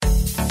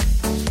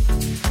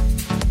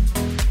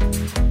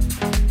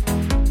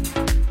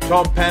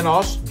Tom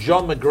Panos,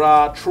 John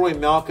McGrath, Troy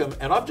Malcolm,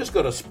 and I've just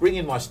got a spring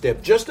in my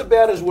step. Just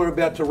about as we're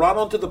about to run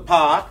onto the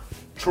park,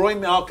 Troy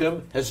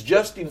Malcolm has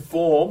just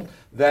informed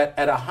that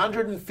at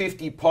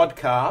 150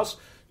 podcasts,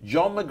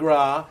 John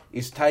McGrath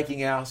is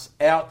taking us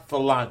out for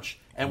lunch.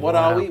 And what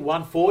are we,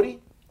 140?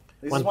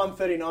 This is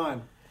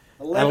 139.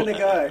 11 to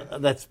go.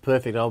 That's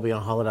perfect. I'll be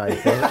on holiday.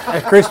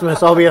 At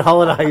Christmas, I'll be on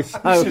holiday.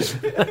 So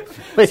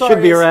we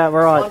should be right.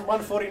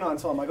 149,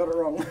 Tom. I got it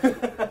wrong.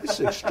 This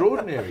is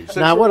extraordinary. So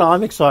now, what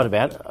I'm excited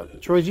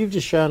about, Troy, you've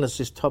just shown us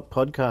this top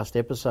podcast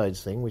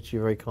episodes thing, which you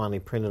very kindly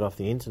printed off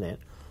the internet.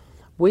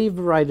 We've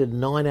rated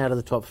 9 out of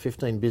the top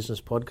 15 business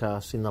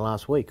podcasts in the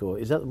last week. Or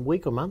is that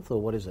week or month,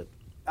 or what is it?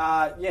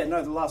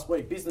 The last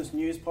week. Business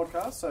news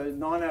podcast. So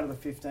 9 out of the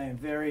 15.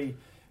 Very,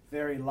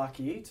 very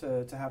lucky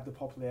to have the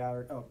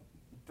popularity.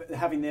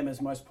 Having them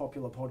as most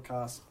popular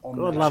podcasts on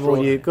God love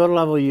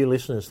all you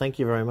listeners. Thank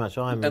you very much.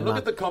 I'm and look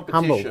at the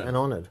competition. Humbled and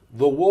honoured.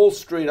 The Wall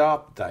Street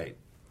Update,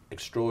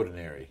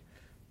 extraordinary.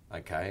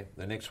 Okay,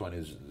 the next one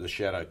is the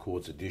Shadow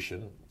Courts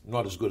edition.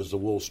 Not as good as the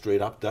Wall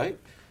Street Update.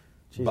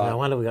 Jeez, no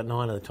wonder we got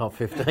 9 of the top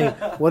 15.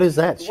 What is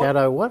that?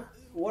 Shadow what?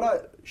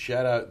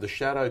 The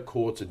Shadow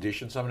Courts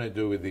edition, something to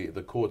do with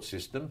the court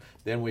system.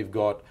 Then we've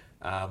got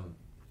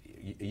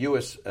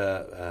US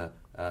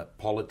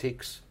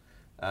politics.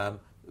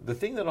 The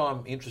thing that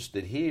I'm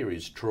interested here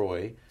is,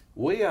 Troy,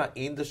 we are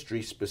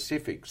industry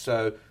specific.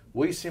 So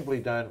we simply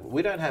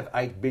don't have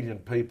 8 billion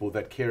people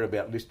that care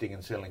about listing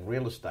and selling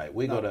real estate.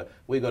 We got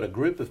a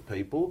group of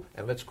people,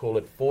 and let's call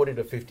it 40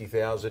 to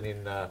 50,000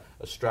 in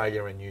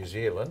Australia and New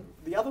Zealand.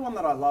 The other one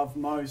that I love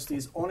most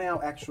is on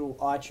our actual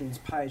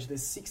iTunes page.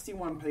 There's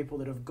 61 people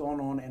that have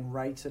gone on and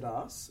rated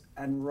us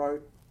and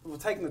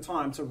taken the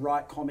time to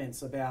write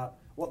comments about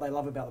what they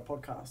love about the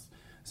podcast.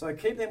 So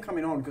keep them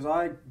coming on, because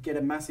I get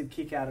a massive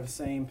kick out of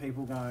seeing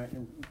people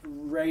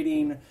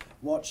reading,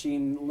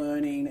 watching,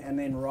 learning, and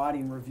then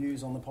writing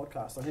reviews on the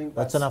podcast. I think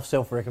that's enough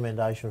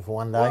self-recommendation for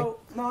one day. Well,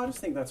 no, I just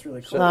think that's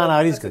really cool.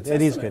 No, it is good.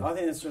 It is good. I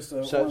think it's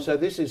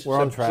just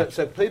we're on track.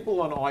 So people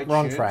on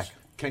iTunes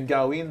can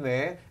go in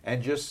there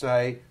and just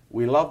say,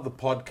 we love the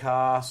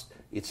podcast,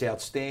 it's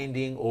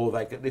outstanding, or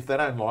if they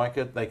don't like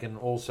it, they can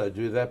also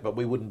do that, but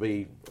we wouldn't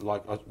be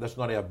that's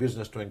not our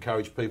business to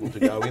encourage people to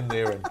go in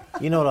there. And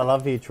you know what I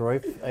love here, Troy?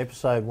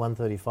 Episode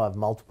 135,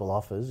 Multiple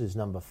Offers, is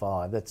number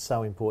 5. That's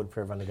so important for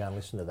everyone to go and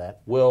listen to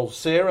that. Well,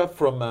 Sarah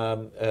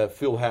from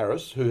Phil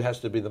Harris, who has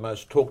to be the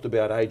most talked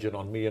about agent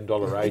on $1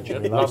 Million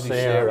Agent. Love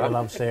Sarah. I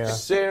love Sarah.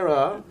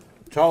 Sarah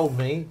told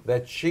me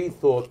that she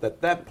thought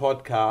that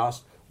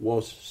podcast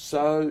was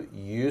so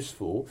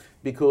useful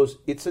because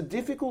it's a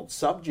difficult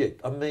subject.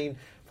 I mean,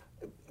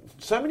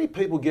 so many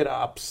people get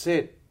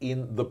upset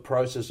in the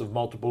process of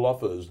multiple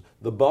offers.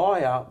 The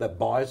buyer that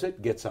buys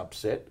it gets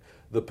upset.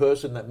 The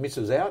person that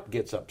misses out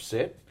gets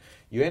upset.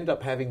 You end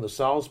up having the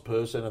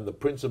salesperson and the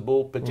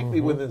principal, particularly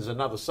when there's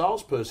another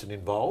salesperson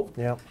involved.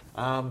 Yeah.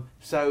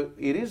 So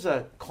it is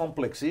a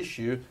complex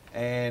issue,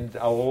 and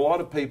a lot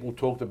of people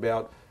talked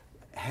about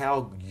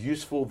how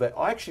useful that.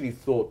 I actually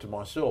thought to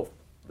myself,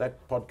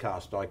 that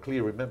podcast I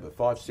clearly remember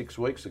 5-6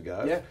 weeks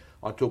ago. Yeah.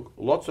 I took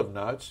lots of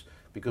notes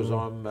because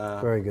I'm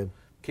very good.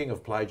 King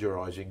of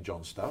plagiarising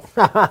John stuff.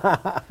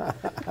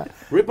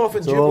 Rip off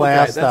and it's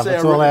duplicate. That's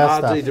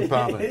our RD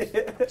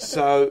department.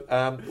 So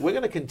we're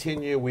going to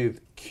continue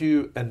with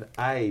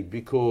Q&A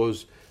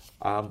because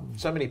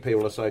so many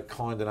people are so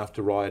kind enough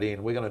to write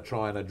in. We're going to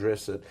try and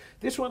address it.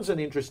 This one's an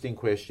interesting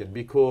question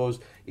because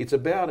it's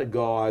about a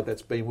guy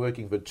that's been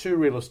working for 2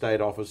 real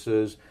estate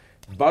offices.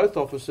 Both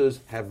offices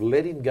have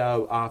let him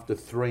go after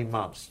 3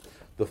 months.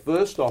 The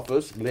first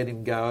office let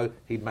him go.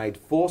 He'd made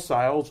 4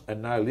 sales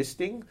and no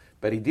listing,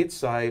 but he did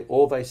say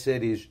all they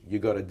said is, you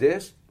got a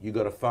desk, you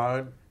got a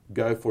phone,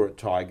 go for it,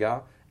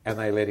 Tiger, and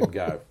they let him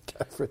go.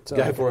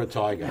 Go for a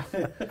tiger.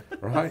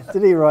 Right?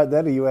 Did he write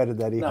that or you added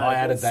that in? No, I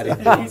added that in.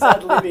 He's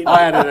ad-libbing.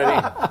 I added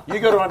it in. You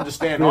got to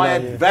understand, I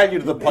add value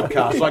to the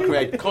podcast. I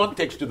create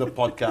context to the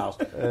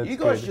podcast. You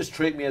guys just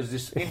treat me as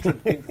this...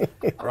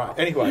 Right,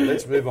 anyway,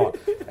 let's move on.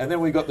 And then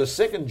we got the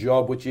second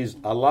job, which is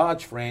a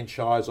large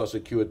franchise. I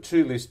secured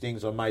 2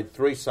 listings. I made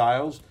 3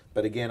 sales,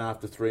 but again,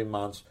 after 3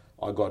 months,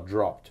 I got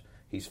dropped.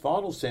 His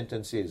final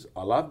sentence is,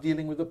 I love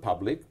dealing with the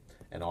public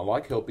and I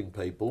like helping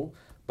people,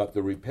 but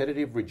the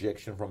repetitive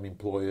rejection from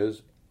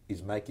employers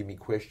is making me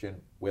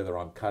question whether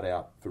I'm cut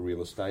out for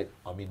real estate.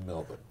 I'm in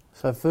Melbourne.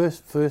 So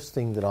first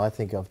thing that I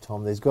think of,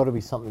 Tom, there's got to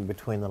be something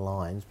between the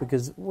lines,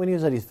 because when he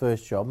was at his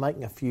first job,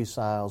 making a few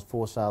sales,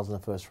 4 sales in the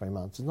first 3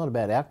 months, is not a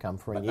bad outcome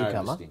for a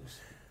newcomer. No listings.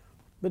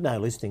 But no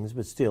listings,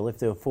 but still, if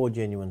there were 4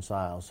 genuine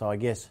sales. So I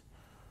think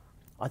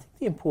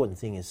the important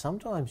thing is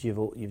sometimes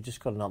you've just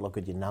got to not look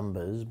at your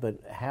numbers, but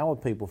how are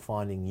people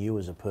finding you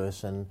as a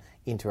person,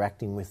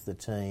 interacting with the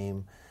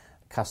team,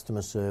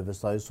 customer service,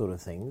 those sort of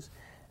things.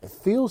 It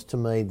feels to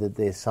me that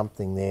there's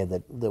something there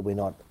that we're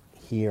not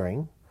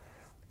hearing,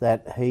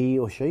 that he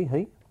or she,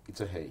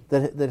 it's a he,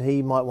 that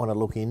he might want to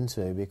look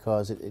into,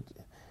 because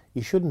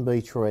you shouldn't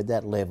be, Troy, at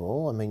that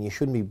level. I mean, you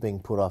shouldn't be being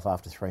put off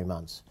after 3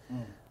 months.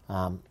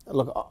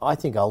 Look, I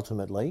think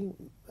ultimately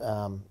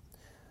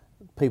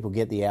people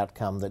get the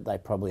outcome that they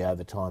probably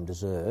over time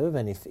deserve,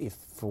 and if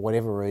for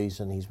whatever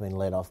reason he's been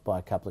let off by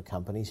a couple of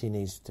companies, he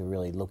needs to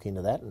really look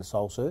into that and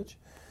soul search,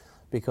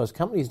 because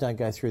companies don't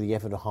go through the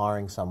effort of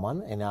hiring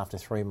someone and after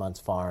 3 months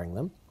firing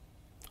them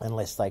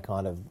unless they've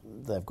got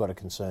a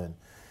concern.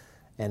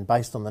 And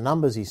based on the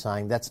numbers, he's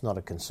saying that's not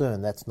a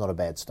concern, that's not a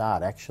bad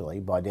start actually,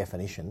 by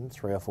definition.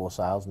 3 or 4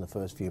 sales in the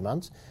first few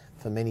months,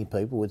 for many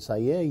people would say,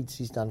 yeah,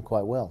 he's done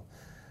quite well.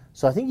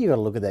 So I think you've got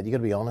to look at that, you've got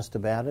to be honest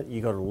about it,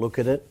 you've got to look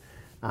at it.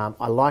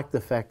 I like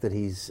the fact that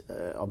he's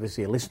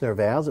obviously a listener of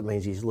ours. It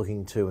means he's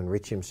looking to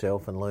enrich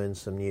himself and learn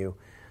some new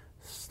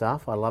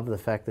stuff. I love the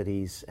fact that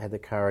he's had the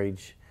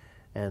courage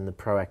and the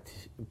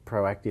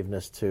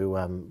proactiveness to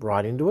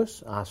write into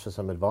us, ask for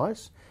some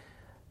advice.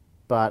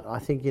 But I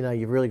think,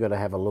 you've really got to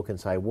have a look and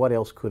say, what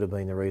else could have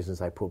been the reasons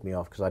they put me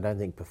off? Because I don't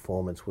think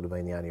performance would have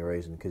been the only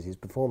reason, because his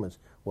performance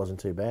wasn't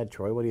too bad.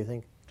 Troy, what do you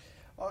think?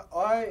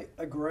 I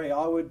agree.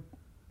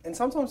 And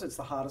sometimes it's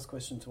the hardest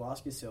question to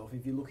ask yourself.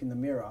 If you look in the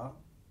mirror,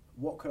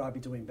 what could I be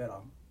doing better?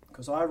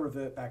 Because I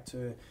revert back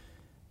to,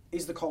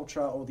 is the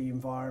culture or the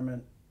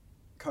environment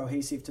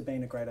cohesive to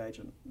being a great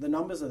agent? The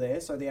numbers are there,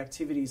 so the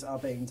activities are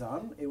being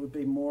done. It would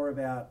be more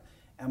about,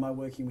 am I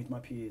working with my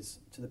peers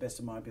to the best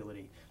of my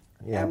ability?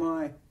 Yeah. Am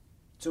I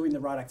doing the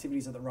right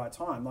activities at the right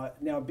time?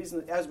 Now,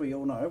 business, as we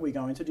all know, we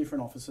go into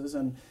different offices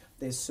and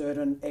there's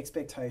certain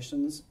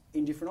expectations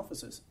in different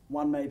offices.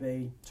 One may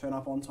be turn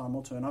up on time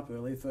or turn up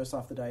early. The first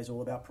half of the day is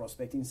all about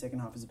prospecting. The second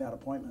half is about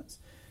appointments.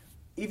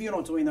 If you're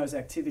not doing those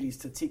activities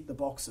to tick the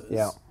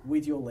boxes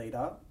with your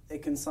leader,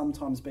 it can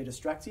sometimes be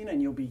distracting,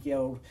 and you'll be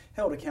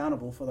held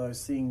accountable for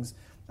those things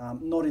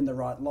not in the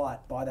right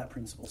light by that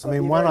principle. So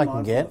one I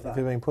can get, if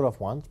you've been put off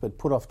once, but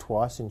put off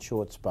twice in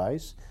short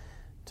space,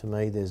 to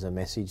me there's a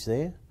message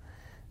there.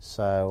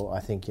 So I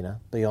think,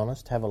 be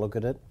honest, have a look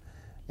at it,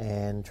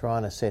 and try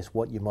and assess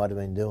what you might have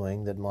been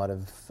doing that might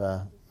have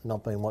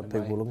not been what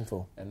people were looking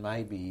for. And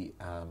maybe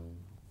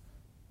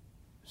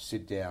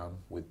sit down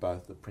with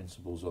both the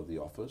principals of the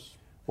office.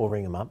 Or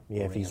ring them up.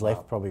 Yeah, if he's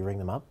left, probably ring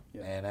them up.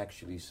 Yeah. And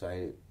actually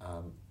say,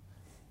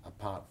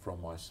 apart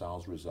from my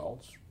sales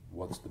results,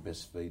 what's the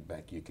best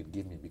feedback you could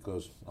give me?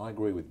 Because I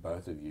agree with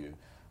both of you.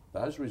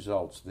 Those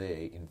results there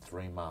in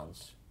 3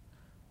 months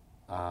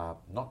are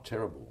not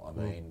terrible. I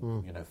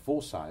mean,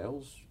 4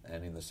 sales,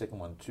 and in the second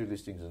one, 2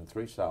 listings and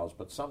 3 sales.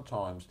 But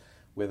sometimes,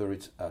 whether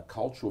it's a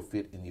cultural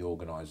fit in the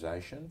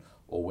organisation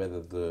or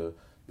whether the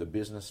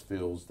business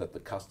feels that the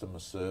customer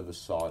service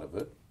side of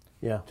it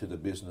to the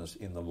business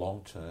in the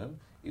long term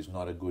is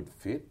not a good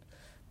fit.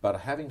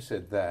 But having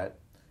said that,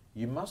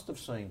 you must have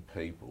seen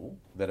people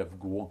that have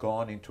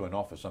gone into an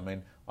office. I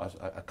mean,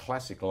 a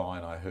classic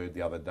line I heard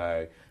the other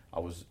day, I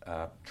was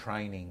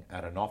training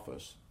at an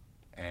office,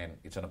 and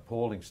it's an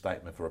appalling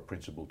statement for a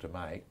principal to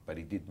make, but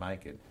he did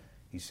make it.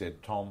 He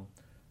said, Tom,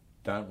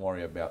 don't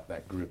worry about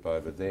that group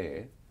over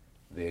there,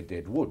 they're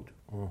dead wood.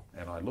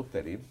 And I looked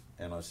at him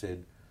and I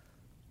said,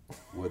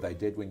 were they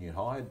dead when you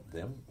hired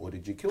them, or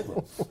did you kill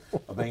them?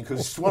 I mean, because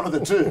it's one of the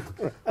two,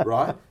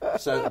 right?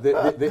 So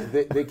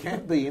there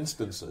can be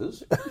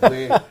instances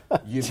where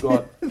you've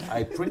got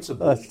a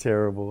principal. That's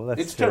terrible.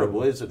 It's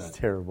terrible, isn't it? It's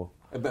terrible.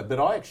 But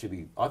I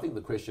think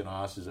the question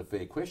I asked is a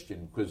fair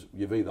question, because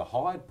you've either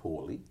hired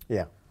poorly,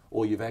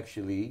 or you've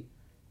actually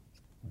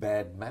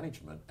bad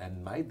management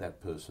and made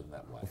that person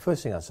that way. The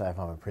first thing I say if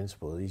I'm a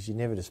principal is you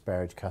never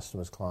disparage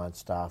customers, clients,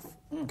 staff,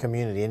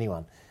 community,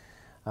 anyone.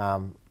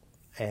 So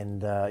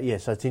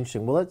it's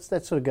interesting. Well,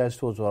 that sort of goes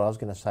towards what I was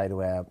going to say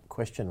to our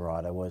question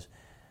writer was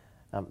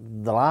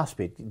the last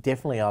bit.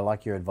 Definitely, I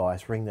like your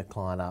advice. Ring the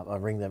client up,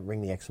 ring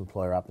the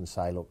ex-employer up, and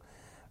say, look,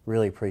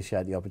 really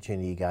appreciate the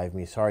opportunity you gave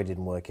me. Sorry it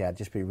didn't work out.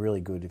 Just be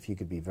really good if you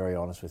could be very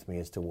honest with me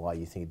as to why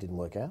you think it didn't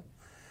work out.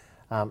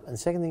 And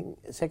second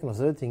or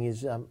third thing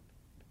is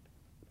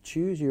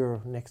choose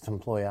your next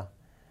employer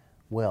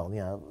well.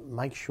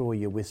 Make sure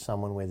you're with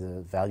someone where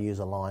the values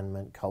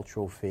alignment,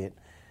 cultural fit,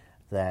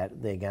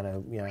 that they're going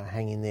to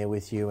hang in there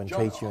with you and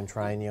John, teach you and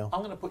train you.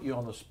 I'm going to put you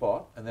on the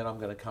spot, and then I'm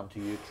going to come to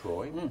you,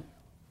 Troy.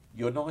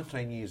 You're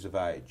 19 years of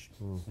age.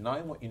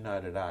 Knowing what you know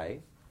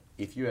today,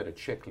 if you had a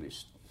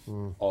checklist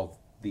of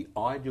the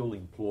ideal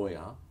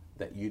employer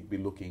that you'd be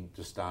looking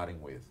to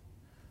starting with,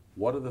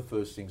 what are the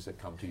first things that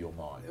come to your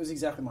mind? It was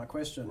exactly my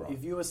question. Right.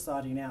 If you were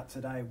starting out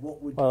today,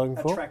 what would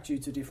attract you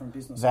to different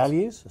businesses?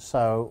 Values.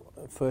 So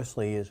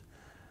firstly is,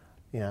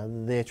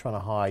 they're trying to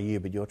hire you,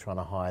 but you're trying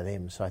to hire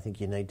them. So I think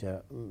you need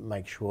to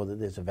make sure that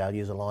there's a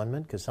values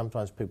alignment, because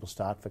sometimes people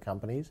start for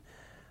companies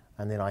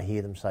and then I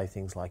hear them say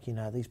things like,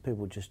 these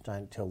people just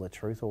don't tell the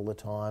truth all the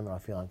time and I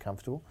feel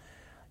uncomfortable.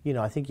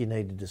 I think you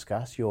need to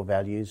discuss your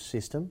values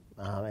system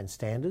and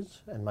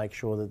standards and make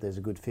sure that there's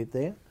a good fit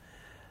there.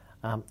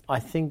 I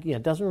think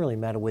it doesn't really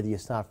matter whether you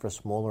start for a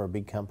small or a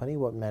big company.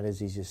 What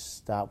matters is you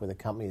start with a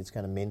company that's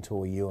going to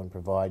mentor you and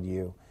provide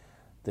you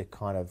the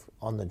kind of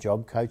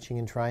on-the-job coaching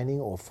and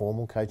training, or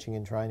formal coaching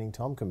and training,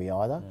 Tom, can be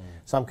either.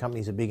 Some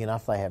companies are big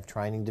enough, they have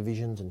training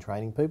divisions and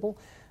training people.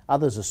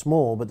 Others are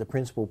small, but the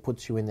principal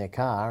puts you in their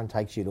car and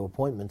takes you to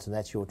appointments, and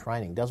that's your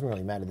training. Doesn't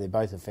really matter, they're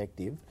both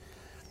effective.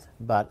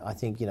 But I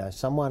think,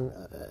 someone,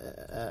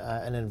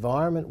 an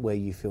environment where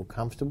you feel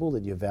comfortable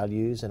that your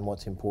values and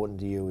what's important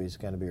to you is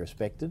going to be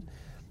respected,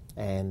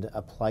 and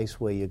a place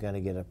where you're going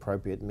to get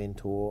appropriate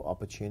mentor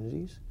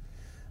opportunities.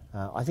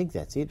 I think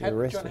that's it.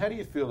 John, how do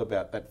you feel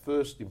about that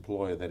first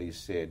employer that he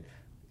said,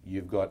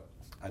 you've got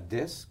a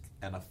desk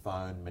and a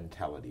phone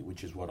mentality,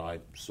 which is what I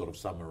sort of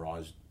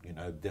summarised,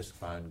 desk,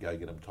 phone, go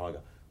get them,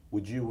 Tiger.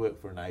 Would you work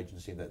for an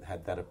agency that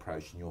had that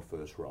approach in your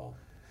first role?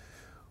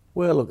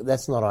 Well, look,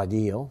 that's not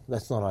ideal.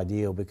 That's not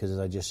ideal because, as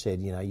I just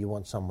said, you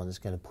want someone that's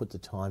going to put the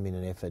time in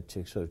and effort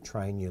to sort of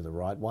train you the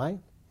right way.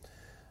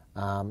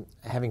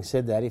 Having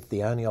said that, if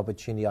the only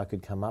opportunity I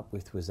could come up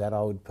with was that,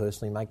 I would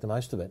personally make the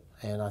most of it.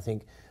 And I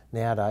think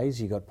nowadays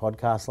you've got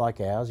podcasts like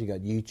ours, you've got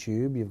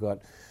YouTube, you've got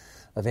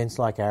events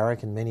like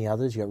ARIC and many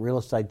others, you've got Real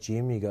Estate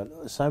Gym, you've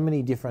got so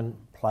many different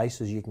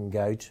places you can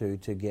go to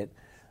get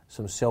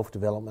some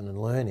self-development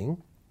and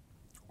learning.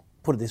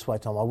 Put it this way,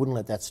 Tom, I wouldn't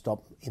let that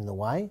stop in the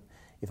way.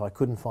 If I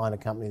couldn't find a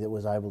company that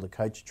was able to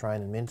coach,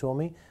 train and mentor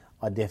me,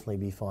 I'd definitely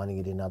be finding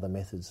it in other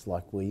methods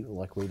like we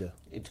do.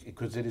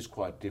 Because it is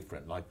quite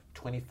different. Like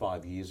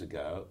 25 years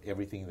ago,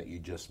 everything that you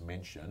just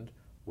mentioned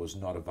was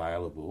not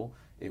available.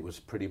 It was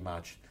pretty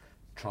much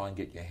try and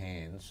get your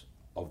hands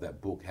of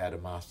that book, How to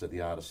Master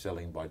the Art of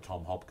Selling by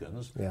Tom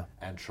Hopkins,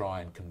 and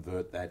try and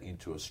convert that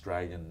into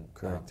Australian.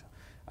 Correct.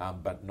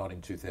 But not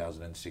in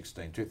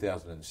 2016.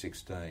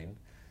 2016,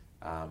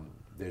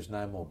 there's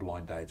no more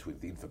blind dates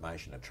with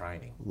information or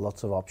training.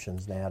 Lots of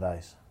options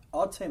nowadays.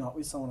 I'd team up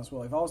with someone as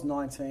well. If I was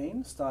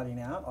 19, starting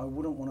out, I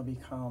wouldn't want to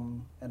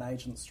become an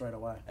agent straight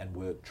away. And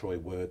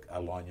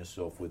align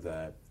yourself with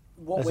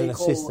what we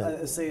call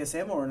a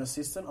CSM or an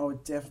assistant. I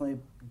would definitely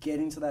get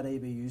into that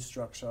EBU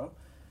structure,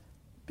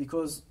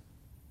 because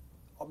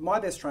my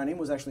best training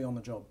was actually on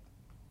the job.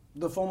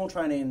 The formal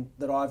training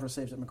that I've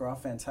received at McGrath,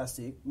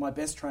 fantastic. My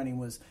best training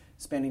was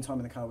spending time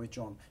in the car with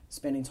John,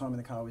 spending time in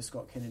the car with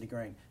Scott Kennedy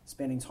Green,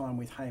 spending time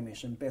with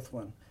Hamish and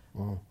Bethwin.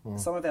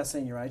 Some of our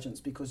senior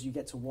agents, because you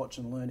get to watch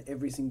and learn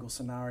every single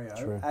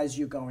scenario as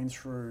you're going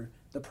through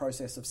the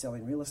process of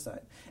selling real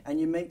estate. And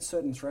you meet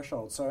certain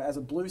thresholds. So as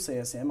a blue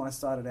CSM, I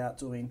started out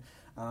doing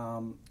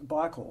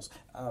buyer calls.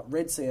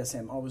 Red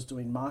CSM, I was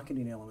doing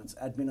marketing elements,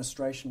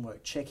 administration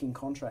work, checking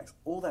contracts.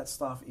 All that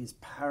stuff is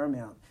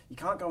paramount. You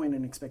can't go in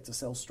and expect to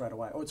sell straight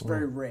away. It's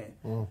very rare.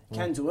 You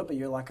can do it, but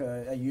you're like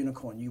a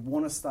unicorn. You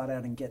want to start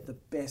out and get the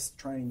best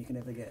training you can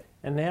ever get.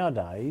 And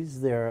nowadays,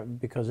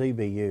 because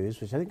EBUs,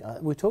 which I think,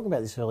 we were talking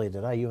about this earlier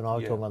today, you and I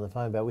were talking on the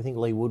phone about, we think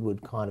Lee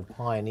Woodward kind of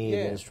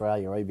pioneered in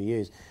Australia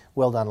EBUs.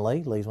 Well done,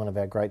 Lee. Lee's one of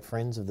our great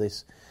friends of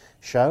this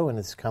show and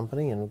this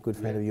company, and a good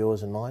friend of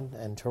yours and mine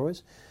and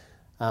Troy's.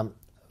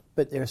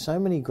 But there are so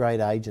many great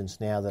agents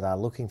now that are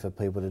looking for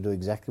people to do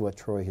exactly what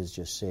Troy has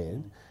just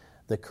said.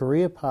 The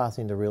career path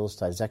into real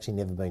estate has actually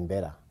never been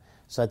better.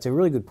 So it's a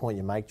really good point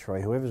you make,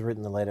 Troy. Whoever's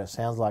written the letter,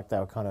 sounds like they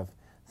were kind of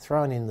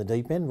thrown in the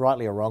deep end,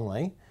 rightly or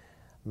wrongly.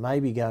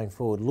 Maybe going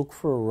forward, look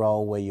for a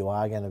role where you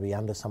are going to be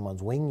under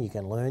someone's wing. You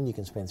can learn. You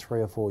can spend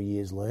 3 or 4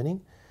 years learning.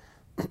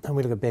 And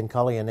we look at Ben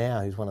Collier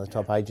now, who's one of the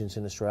top agents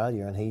in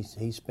Australia, and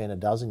he spent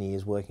 12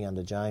 years working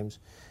under James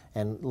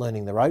and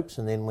learning the ropes,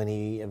 and then when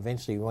he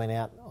eventually went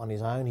out on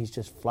his own, he's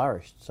just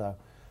flourished. So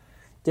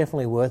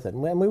definitely worth it,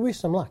 and we wish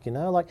them luck. And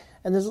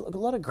there's a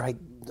lot of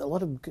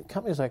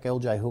companies like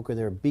LJ Hooker.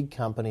 There are big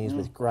companies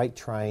with great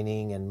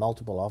training and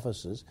multiple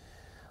offices.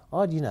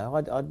 I'd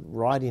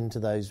write into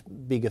those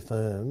bigger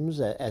firms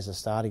as a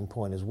starting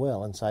point as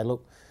well, and say,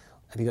 look,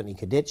 have you got any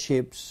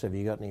cadetships? Have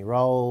you got any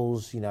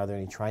roles? Are there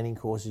any training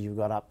courses you've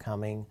got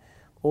upcoming?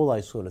 All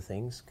those sort of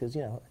things, because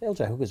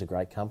LJ Hooker's a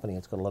great company.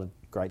 It's got a lot of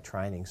great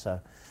training,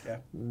 so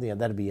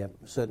that'd be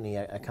certainly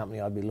a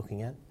company I'd be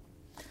looking at.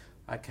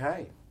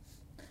 Okay.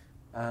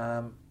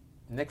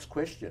 Next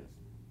question,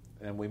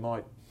 and we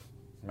might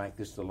make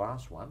this the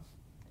last one.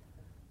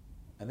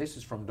 And this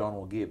is from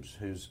Donald Gibbs,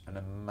 who's an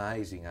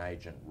amazing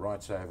agent,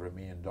 writes over $1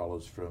 million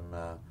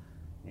from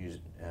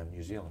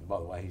New Zealand. By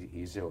the way,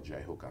 he's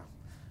LJ Hooker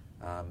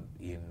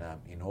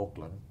in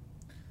Auckland.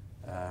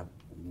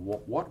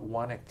 What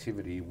one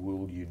activity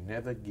will you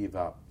never give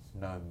up,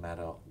 no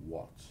matter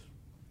what?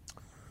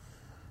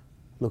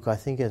 Look, I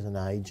think as an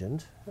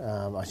agent,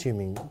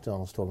 assuming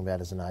Donald's talking about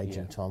as an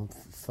agent, Tom,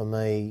 for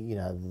me,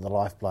 the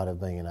lifeblood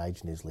of being an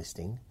agent is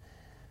listing.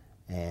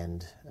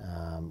 And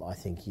I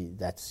think you've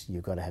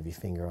got to have your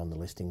finger on the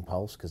listing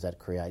pulse, because that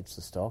creates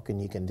the stock.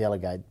 And you can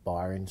delegate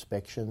buyer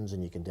inspections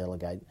and you can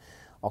delegate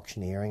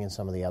auctioneering and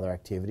some of the other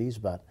activities.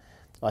 But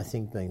I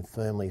think being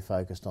firmly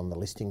focused on the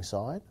listing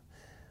side,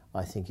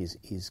 I think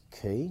is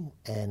key.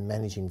 And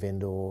managing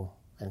vendor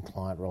and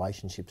client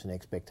relationships and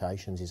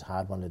expectations is a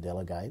hard one to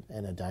delegate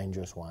and a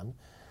dangerous one.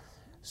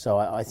 So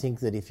I think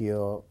that if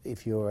you're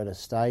at a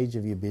stage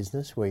of your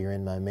business where you're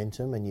in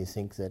momentum and you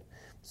think that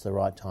it's the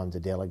right time to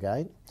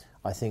delegate,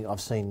 I think I've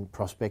seen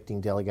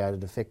prospecting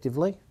delegated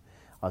effectively.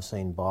 I've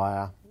seen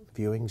buyer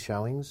viewing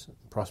showings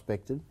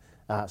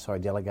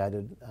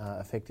delegated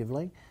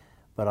effectively.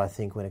 But I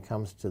think when it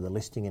comes to the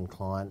listing and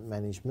client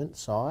management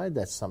side,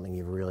 that's something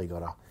you've really got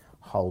to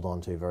hold on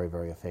to very,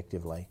 very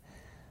effectively.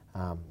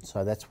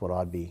 So that's what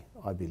I'd be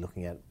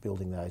looking at,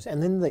 building those.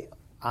 And then the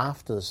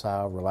after the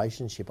sale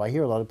relationship, I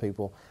hear a lot of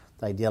people,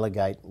 they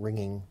delegate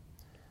ringing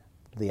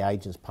the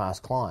agent's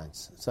past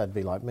clients. So it'd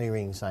be like me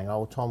ringing saying,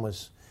 oh, Tom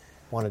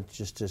wanted to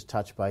just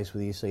touch base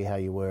with you, see how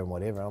you were and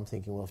whatever. I'm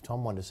thinking, well, if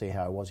Tom wanted to see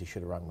how I was, he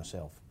should have rung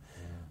myself.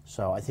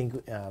 So I think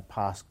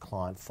past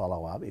client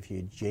follow-up, if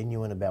you're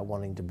genuine about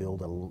wanting to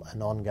build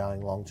an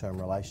ongoing long-term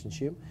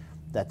relationship,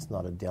 that's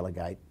not a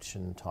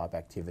delegation type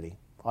activity.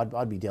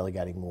 I'd be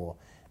delegating more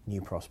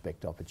new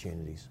prospect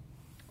opportunities.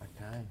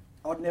 Okay.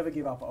 I'd never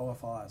give up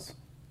OFIs.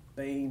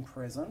 Being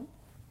present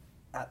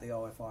at the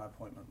OFI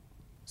appointment,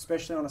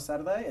 especially on a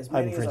Saturday. As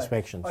many Open for as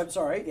inspections.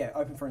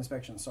 Open for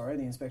inspections. Sorry,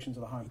 the inspections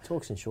of the home. He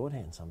talks in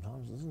shorthand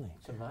sometimes, doesn't he?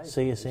 It's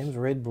amazing. CSMs,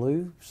 red,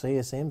 blue,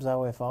 CSMs,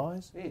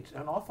 OFIs.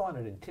 And I find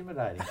it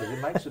intimidating because it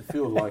makes it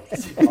feel like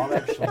I'm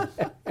actually...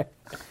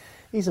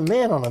 He's a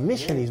man on a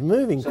mission. He's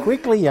moving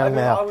quickly, young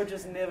man. I would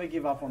just never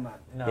give up on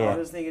that. No. I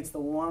just think it's the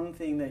one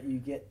thing that you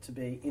get to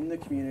be in the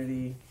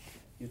community.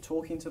 You're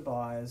talking to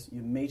buyers,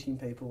 you're meeting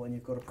people, and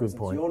you've got a presence.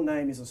 point. Your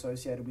name is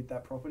associated with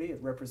that property. It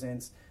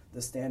represents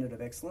the standard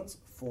of excellence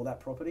for that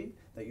property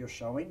that you're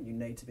showing. You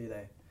need to be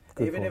there.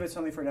 Good Even point. if it's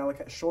only for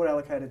a short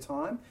allocated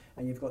time,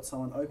 and you've got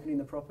someone opening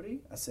the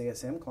property, a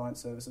CSM, client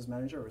services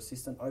manager, or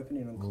assistant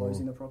opening and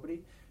closing the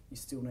property, you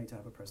still need to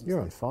have a presence. You're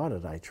there. on fire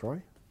today,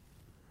 Troy.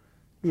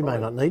 You may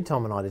not need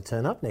Tom and I to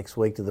turn up next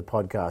week to the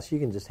podcast. You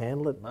can just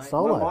handle it Mate,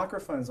 solo. My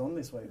microphone's on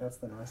this week. That's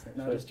the nice thing.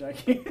 No, just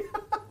joking.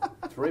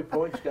 3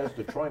 points goes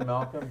to Troy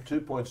Malcolm, 2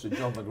 points to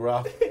John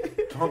McGrath.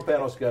 Tom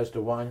Panos goes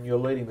to 1. You're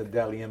leading the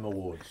Dally M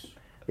Awards.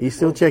 Are you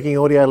still checking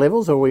audio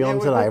levels, or are we on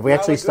we're today? good. Have we No,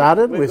 actually we're good.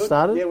 started? We're We've good.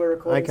 started? Yeah, we're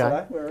recording Okay.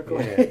 today. We're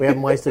recording. Yeah. We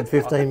haven't wasted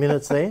 15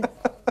 minutes there.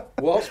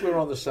 Whilst we're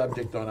on the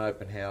subject on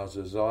open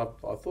houses, I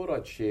thought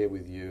I'd share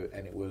with you,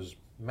 and it was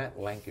Matt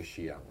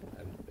Lancashire,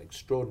 an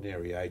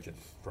extraordinary agent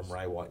from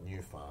Ray White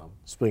New Farm.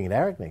 Spring at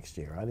ARIC next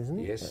year, right, isn't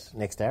it? Yes.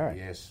 Next ARIC.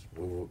 Yes,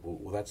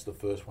 well, that's the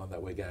first one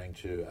that we're going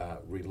to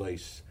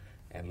release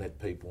and let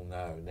people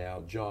know.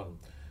 Now, John,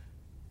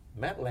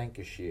 Matt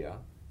Lancashire,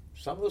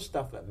 some of the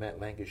stuff that Matt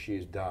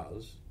Lancashire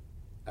does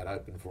at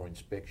Open for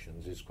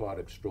Inspections is quite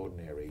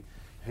extraordinary.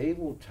 He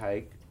will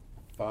take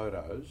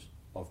photos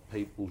of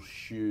people's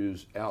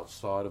shoes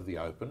outside of the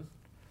Open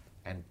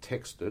and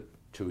text it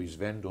to his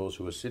vendors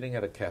who are sitting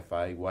at a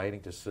cafe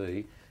waiting to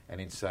see, and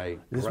he'd say...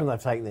 This is when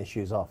they've taken their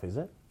shoes off, is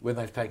it? When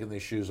they've taken their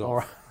shoes off. All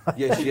right.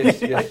 Yes.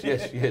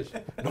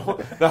 No,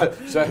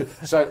 so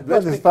That's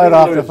let's be just photo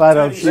after clear.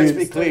 photo of Let's shoes.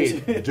 be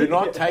clear. Do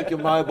not take your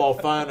mobile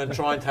phone and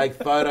try and take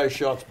photo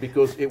shots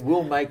because it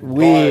will make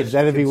Weird. buyers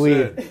That'd be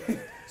concerned. weird.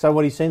 So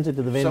what he sends it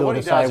to the vendor So what to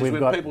he say does is we've when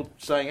got... people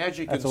saying, as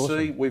you can That's awesome.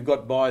 see, we've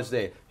got buyers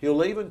there.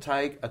 He'll even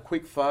take a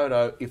quick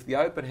photo. If the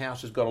open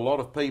house has got a lot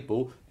of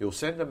people, he'll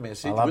send a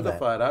message love with a that.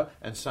 photo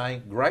and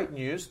saying, great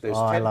news, there's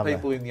Oh, I 10 love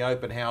people in the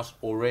open house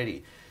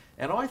already.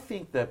 And I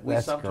think that we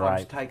That's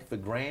sometimes great. take for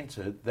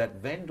granted that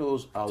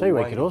vendors are Tell you what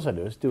we waiting. could also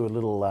do is do a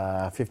little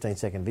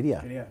 15-second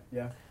video.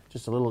 Yeah.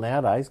 Just a little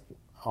nowadays,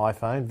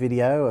 iPhone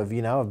video of,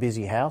 a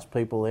busy house,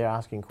 people there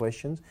asking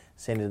questions.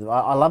 Send it.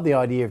 I love the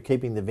idea of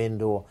keeping the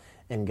vendor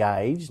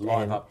engaged.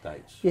 Live and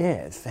updates. Yeah,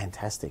 it's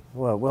fantastic.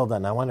 Well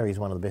done. No wonder he's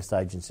one of the best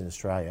agents in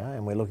Australia,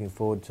 and we're looking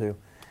forward to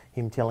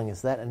him telling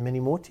us that and many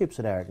more tips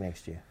at ARIC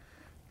next year.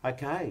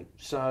 Okay,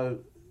 so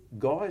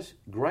guys,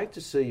 great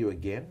to see you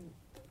again.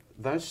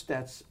 Those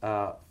stats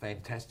are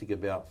fantastic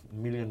about $1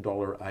 million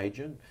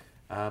agent.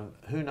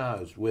 Who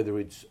knows whether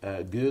it's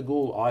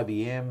Google,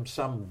 IBM,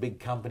 some big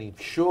company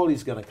surely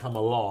is going to come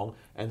along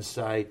and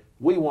say,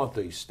 we want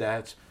these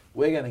stats.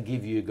 We're going to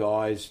give you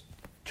guys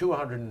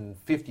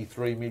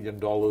 $253 million.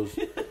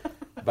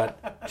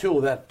 But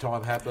till that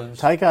time happens...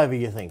 Takeover,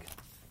 you think?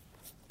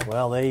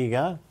 Well, there you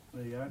go.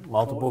 There you go.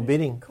 Multiple Called it.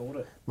 bidding. Called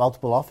it.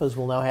 Multiple offers.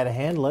 We'll know how to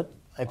handle it.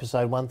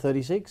 Episode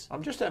 136.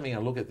 I'm just having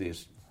a look at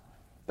this.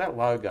 That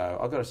logo,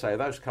 I've got to say,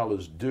 those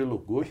colours do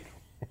look good.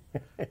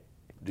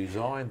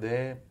 Designed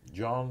there,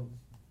 John,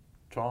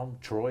 Tom,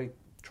 Troy.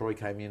 Troy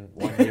came in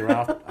 1 year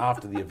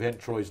after the event.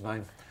 Troy's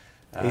name.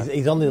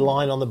 He's on the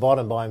line on the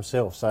bottom by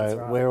himself, so That's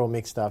right. we're all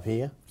mixed up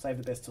here. Save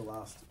the best till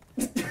last.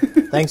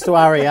 Thanks to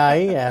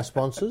REA, our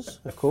sponsors,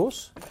 of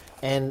course.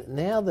 And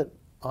now that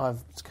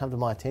it's come to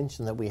my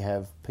attention that we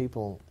have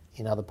people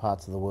in other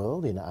parts of the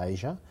world, in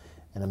Asia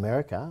and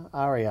America,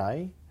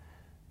 REA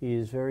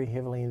is very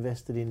heavily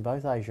invested in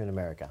both Asia and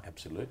America.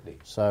 Absolutely.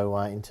 So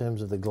in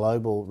terms of the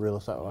global real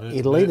estate,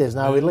 Italy, there's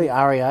no Italy.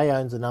 REA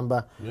owns the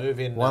number Move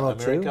in one or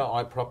America, two.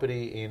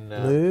 iProperty in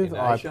Move, in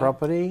Asia.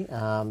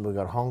 iProperty. We've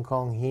got Hong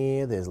Kong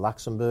here. There's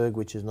Luxembourg,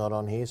 which is not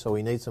on here. So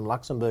we need some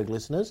Luxembourg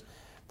listeners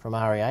from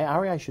REA.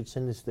 REA should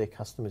send this to their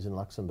customers in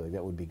Luxembourg.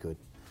 That would be good.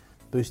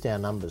 Boost our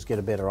numbers. Get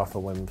a better offer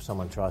when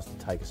someone tries to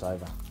take us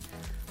over.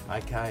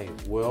 Okay,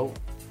 well,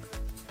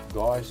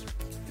 guys,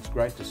 it's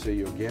great to see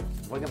you again.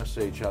 We're going to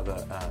see each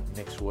other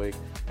next week,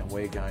 and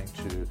we're going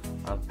to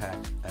unpack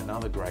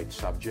another great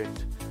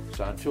subject.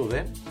 So until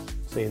then...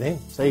 See you then.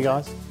 See you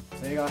guys.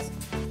 See you guys.